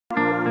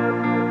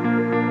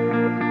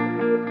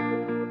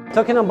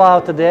Talking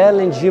about the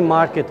LNG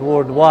market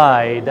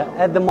worldwide,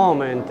 at the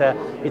moment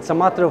it's a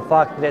matter of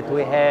fact that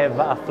we have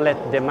a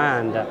flat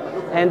demand,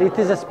 and it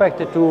is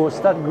expected to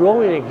start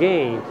growing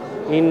again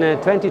in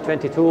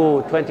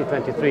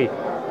 2022-2023.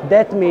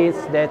 That means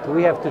that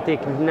we have to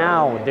take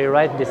now the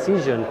right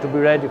decision to be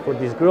ready for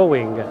this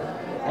growing.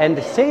 And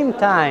at the same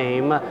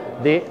time,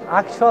 the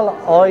actual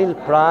oil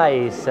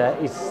price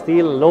is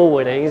still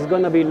lower and is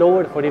going to be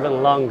lower for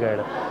even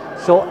longer.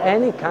 So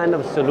any kind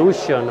of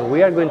solution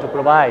we are going to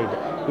provide,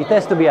 it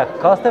has to be a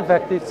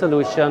cost-effective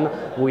solution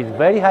with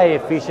very high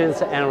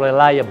efficiency and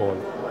reliable.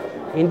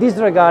 In this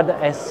regard,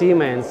 as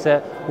Siemens,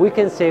 we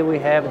can say we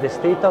have the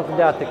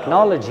state-of-the-art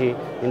technology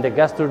in the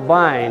gas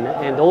turbine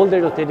and all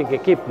the rotating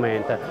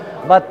equipment.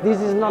 But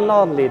this is not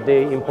only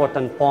the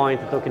important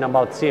point talking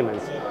about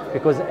Siemens,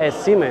 because as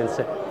Siemens,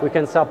 we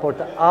can support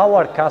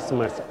our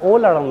customers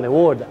all around the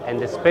world,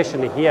 and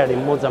especially here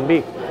in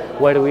Mozambique,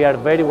 where we are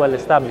very well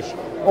established,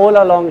 all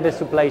along the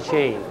supply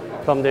chain,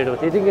 from the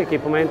rotating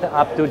equipment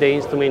up to the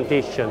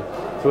instrumentation,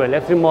 through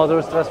electric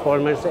motors,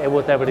 transformers, and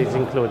whatever is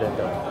included.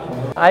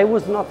 I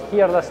was not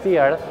here last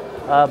year,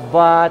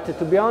 but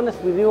to be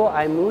honest with you,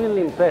 I'm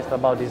really impressed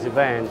about this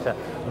event.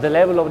 The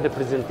level of the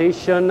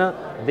presentation,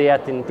 the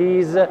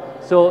attendees,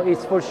 so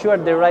it's for sure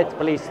the right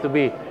place to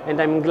be, and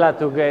I'm glad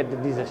to get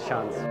this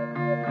chance.